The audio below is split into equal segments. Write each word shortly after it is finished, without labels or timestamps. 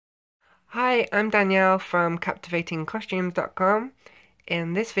Hi, I'm Danielle from captivatingcostumes.com.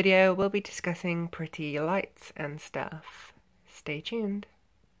 In this video, we'll be discussing pretty lights and stuff. Stay tuned.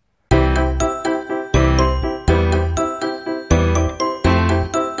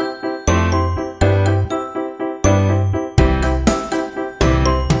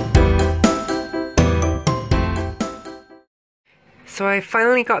 So I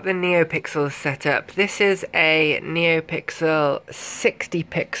finally got the Neopixel set up. This is a Neopixel 60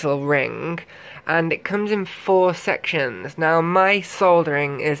 pixel ring and it comes in 4 sections. Now my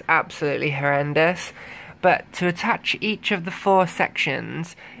soldering is absolutely horrendous, but to attach each of the 4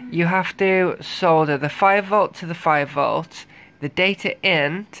 sections you have to solder the 5 volt to the 5 volt, the data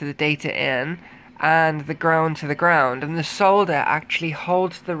in to the data in, and the ground to the ground, and the solder actually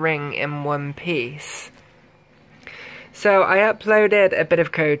holds the ring in one piece. So I uploaded a bit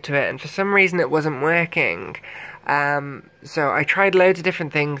of code to it, and for some reason it wasn't working. So I tried loads of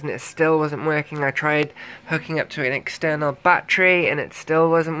different things and it still wasn't working. I tried hooking up to an external battery and it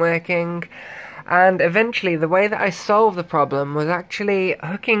still wasn't working. And eventually the way that I solved the problem was actually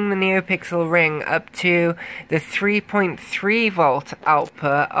hooking the Neopixel ring up to the 3.3 volt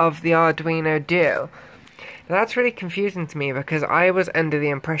output of the Arduino Duo. Now that's really confusing to me because I was under the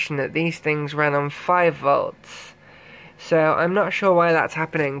impression that these things ran on 5 volts. So I'm not sure why that's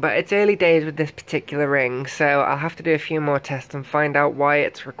happening, but it's early days with this particular ring, so I'll have to do a few more tests and find out why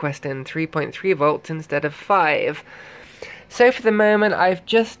it's requesting 3.3 volts instead of 5. So for the moment I've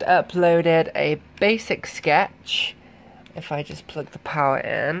just uploaded a basic sketch, if I just plug the power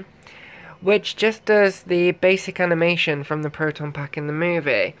in, which just does the basic animation from the Proton Pack in the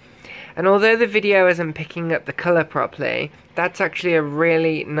movie. And although the video isn't picking up the colour properly, that's actually a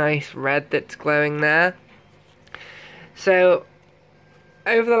really nice red that's glowing there. So,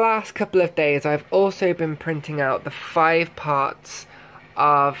 over the last couple of days, I've also been printing out the 5 parts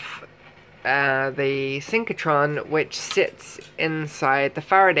of the synchrotron, which sits inside the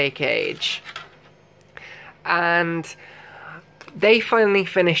Faraday cage. And they finally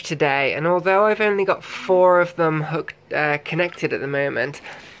finished today, and although I've only got 4 of them connected at the moment,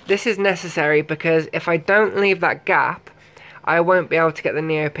 this is necessary because if I don't leave that gap, I won't be able to get the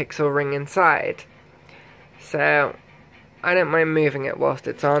Neopixel ring inside. So I don't mind moving it whilst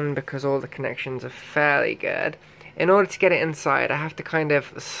it's on because all the connections are fairly good. In order to get it inside, I have to kind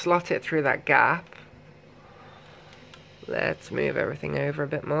of slot it through that gap. Let's move everything over a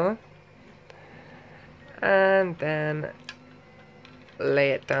bit more. And then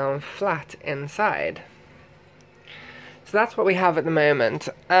lay it down flat inside. So that's what we have at the moment.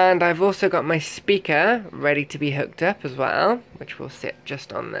 And I've also got my speaker ready to be hooked up as well, which will sit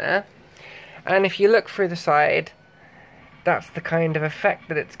just on there. And if you look through the side, that's the kind of effect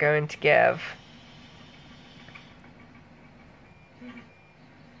that it's going to give.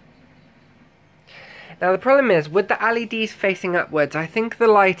 Now the problem is, with the LEDs facing upwards, I think the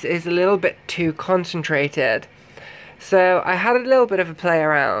light is a little bit too concentrated. So I had a little bit of a play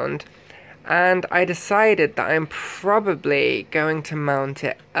around, and I decided that I'm probably going to mount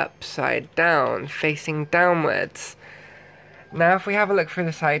it upside down, facing downwards. Now if we have a look through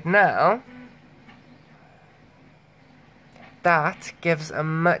the side now, that gives a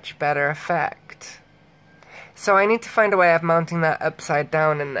much better effect. So I need to find a way of mounting that upside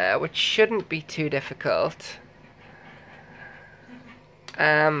down in there, which shouldn't be too difficult.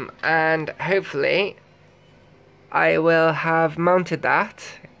 And hopefully I will have mounted that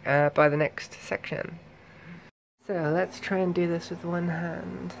by the next section. So let's try and do this with one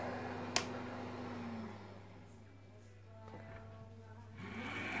hand.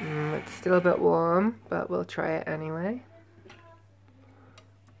 It's still a bit warm, but we'll try it anyway.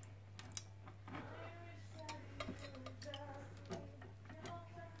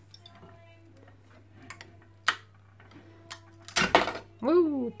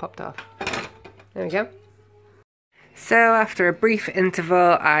 Woo! Popped off. There we go. So after a brief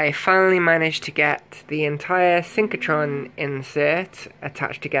interval, I finally managed to get the entire synchrotron insert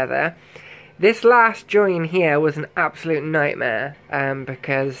attached together. This last join here was an absolute nightmare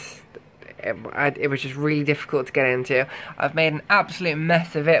because it was just really difficult to get into. I've made an absolute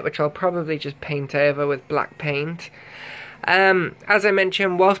mess of it, which I'll probably just paint over with black paint. As I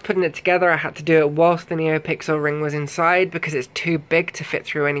mentioned, whilst putting it together, I had to do it whilst the Neopixel ring was inside because it's too big to fit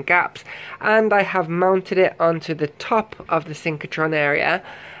through any gaps, and I have mounted it onto the top of the synchrotron area,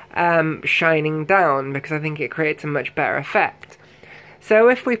 shining down, because I think it creates a much better effect. So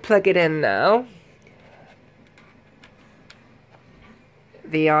if we plug it in now,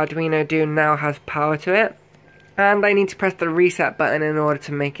 the Arduino Duo now has power to it, and I need to press the reset button in order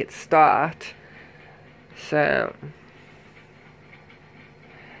to make it start. So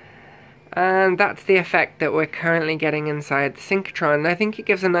And that's the effect that we're currently getting inside the synchrotron. I think it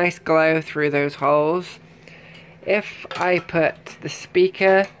gives a nice glow through those holes. If I put the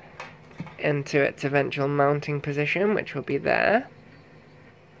speaker into its eventual mounting position, which will be there,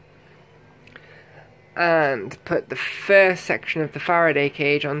 and put the first section of the Faraday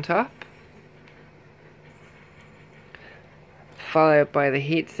cage on top, followed by the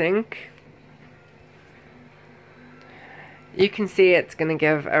heatsink, you can see it's going to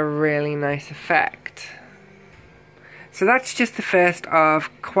give a really nice effect. So that's just the first of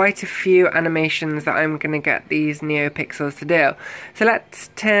quite a few animations that I'm going to get these Neopixels to do. So let's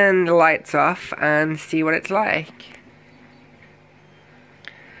turn the lights off and see what it's like.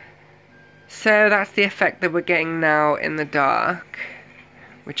 So that's the effect that we're getting now in the dark,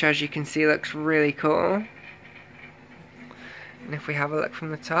 which as you can see looks really cool. And if we have a look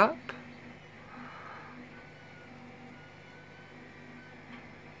from the top,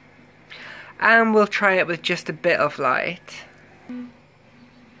 and we'll try it with just a bit of light.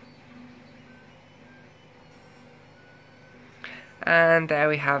 And there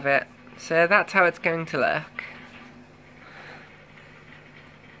we have it. So that's how it's going to look.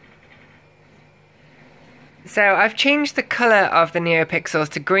 So I've changed the colour of the Neopixels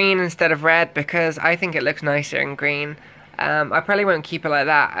to green instead of red because I think it looks nicer in green. I probably won't keep it like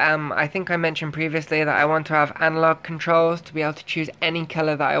that. I think I mentioned previously that I want to have analog controls to be able to choose any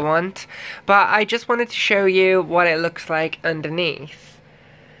colour that I want. But I just wanted to show you what it looks like underneath.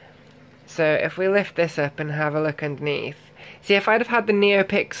 So if we lift this up and have a look underneath. See, if I'd have had the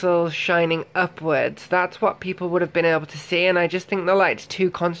Neopixels shining upwards, that's what people would have been able to see, and I just think the light's too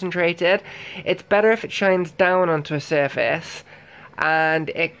concentrated. It's better if it shines down onto a surface, and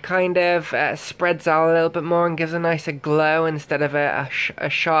it kind of spreads out a little bit more and gives a nicer glow instead of a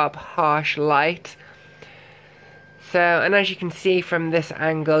sharp, harsh light. So, and as you can see from this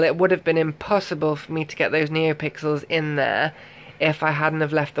angle, it would have been impossible for me to get those Neopixels in there if I hadn't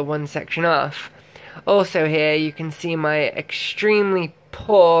have left the one section off. Also here you can see my extremely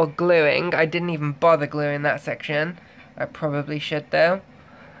poor gluing. I didn't even bother gluing that section. I probably should though.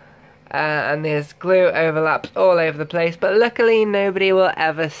 And there's glue overlaps all over the place, but luckily nobody will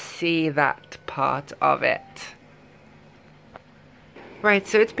ever see that part of it. Right,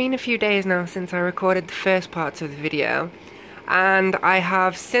 so it's been a few days now since I recorded the first parts of the video, and I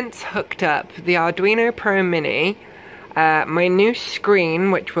have since hooked up the Arduino Pro Mini, my new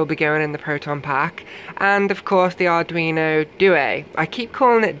screen, which will be going in the Proton Pack, and of course the Arduino Duo. I keep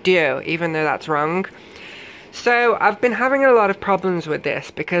calling it Duo, even though that's wrong. So I've been having a lot of problems with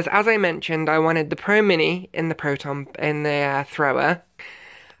this because, as I mentioned, I wanted the Pro Mini in the thrower,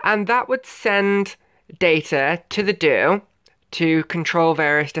 and that would send data to the Duo to control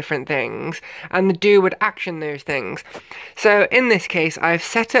various different things, and the Duo would action those things. So in this case, I've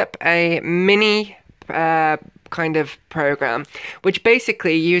set up a mini kind of program, which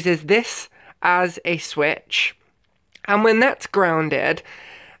basically uses this as a switch, and when that's grounded,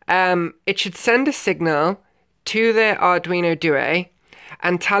 it should send a signal to the Arduino Duo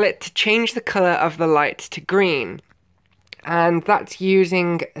and tell it to change the colour of the light to green, and that's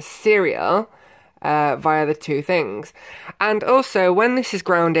using a serial via the two things. And also, when this is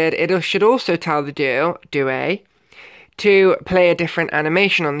grounded, it should also tell the Duo to play a different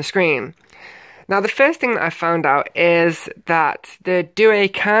animation on the screen. Now, the first thing that I found out is that the Duo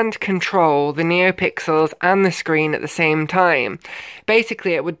can't control the Neopixels and the screen at the same time.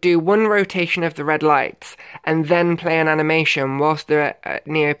 Basically, it would do one rotation of the red lights and then play an animation whilst the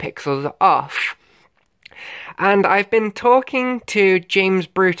Neopixels are off. And I've been talking to James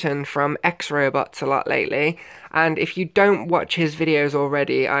Bruton from X-Robots a lot lately, and if you don't watch his videos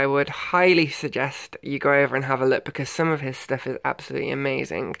already, I would highly suggest you go over and have a look because some of his stuff is absolutely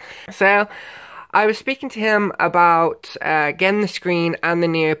amazing. So I was speaking to him about getting the screen and the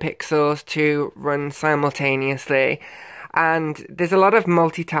Neopixels to run simultaneously, and there's a lot of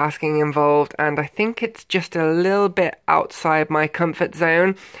multitasking involved, and I think it's just a little bit outside my comfort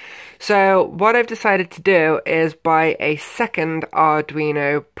zone. So what I've decided to do is buy a second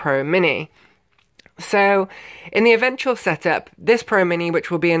Arduino Pro Mini. So in the eventual setup, this Pro Mini, which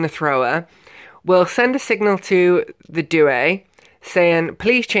will be in the thrower, will send a signal to the Duo saying,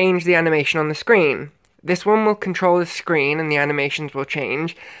 please change the animation on the screen. This one will control the screen and the animations will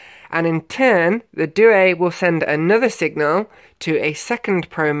change. And in turn, the Duo will send another signal to a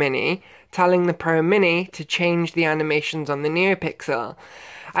second Pro Mini, telling the Pro Mini to change the animations on the Neopixel.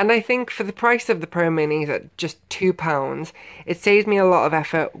 And I think for the price of the Pro Minis at just £2, it saves me a lot of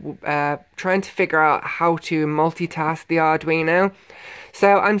effort trying to figure out how to multitask the Arduino.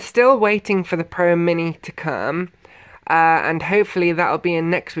 So I'm still waiting for the Pro Mini to come. and hopefully that'll be in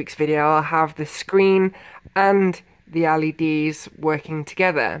next week's video. I'll have the screen and the LEDs working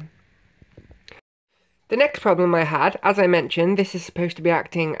together. The next problem I had, as I mentioned, this is supposed to be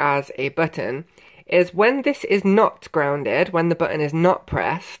acting as a button, is when this is not grounded, when the button is not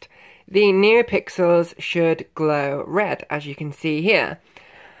pressed, the Neopixels should glow red, as you can see here.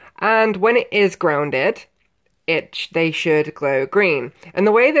 And when it is grounded, they should glow green. And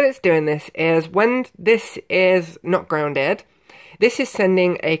the way that it's doing this is when this is not grounded, this is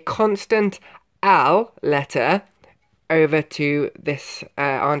sending a constant L letter over to this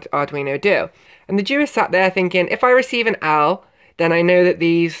Arduino Do. And the Do is sat there thinking, if I receive an L, then I know that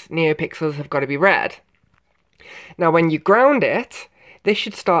these Neopixels have got to be red. Now when you ground it, this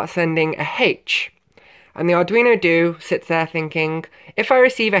should start sending a H. And the Arduino Do sits there thinking, if I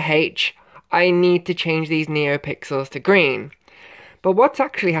receive a H, I need to change these Neopixels to green. But what's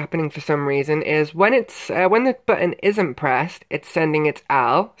actually happening for some reason is when the button isn't pressed, it's sending its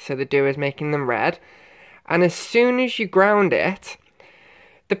L, so the Do is making them red. And as soon as you ground it,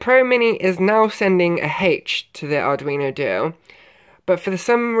 the Pro Mini is now sending a H to the Arduino Do, but for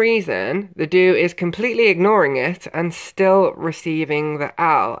some reason, the Do is completely ignoring it and still receiving the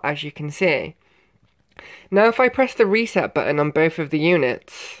L, as you can see. Now if I press the reset button on both of the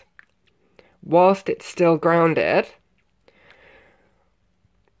units, whilst it's still grounded,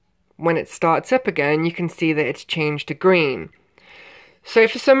 when it starts up again, you can see that it's changed to green. So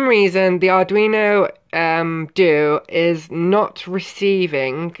for some reason, the Arduino Do is not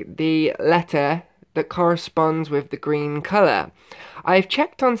receiving the letter that corresponds with the green colour. I've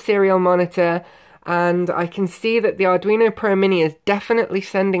checked on Serial Monitor and I can see that the Arduino Pro Mini is definitely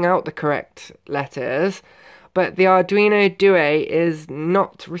sending out the correct letters, but the Arduino Due is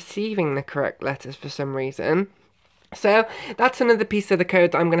not receiving the correct letters for some reason. So that's another piece of the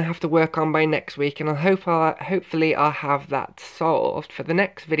code that I'm going to have to work on by next week, and hopefully I'll have that solved for the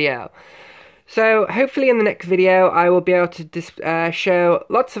next video. So hopefully in the next video I will be able to show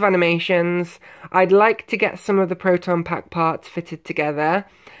lots of animations. I'd like to get some of the Proton Pack parts fitted together,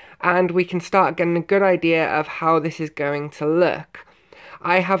 and we can start getting a good idea of how this is going to look.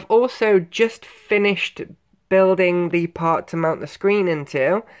 I have also just finished building the part to mount the screen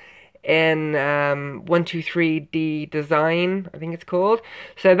into in 123D Design, I think it's called.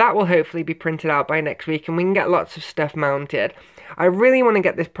 So that will hopefully be printed out by next week and we can get lots of stuff mounted. I really want to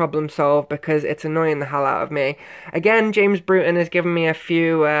get this problem solved because it's annoying the hell out of me. Again, James Bruton has given me a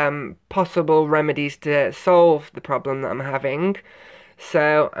few possible remedies to solve the problem that I'm having.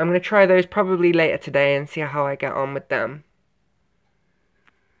 So I'm going to try those probably later today and see how I get on with them.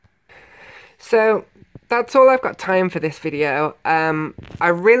 So that's all I've got time for this video. I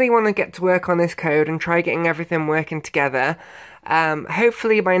really want to get to work on this code and try getting everything working together.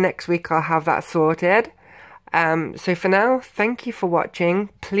 Hopefully by next week I'll have that sorted. So for now, thank you for watching.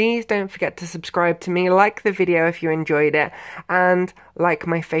 Please don't forget to subscribe to me, like the video if you enjoyed it, and like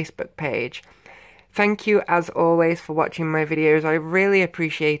my Facebook page. Thank you as always for watching my videos. I really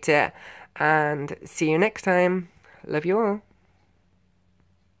appreciate it, and see you next time. Love you all.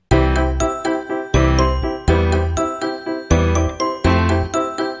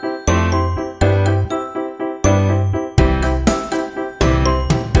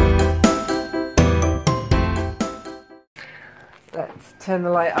 Let's turn the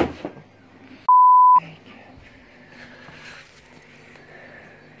light up.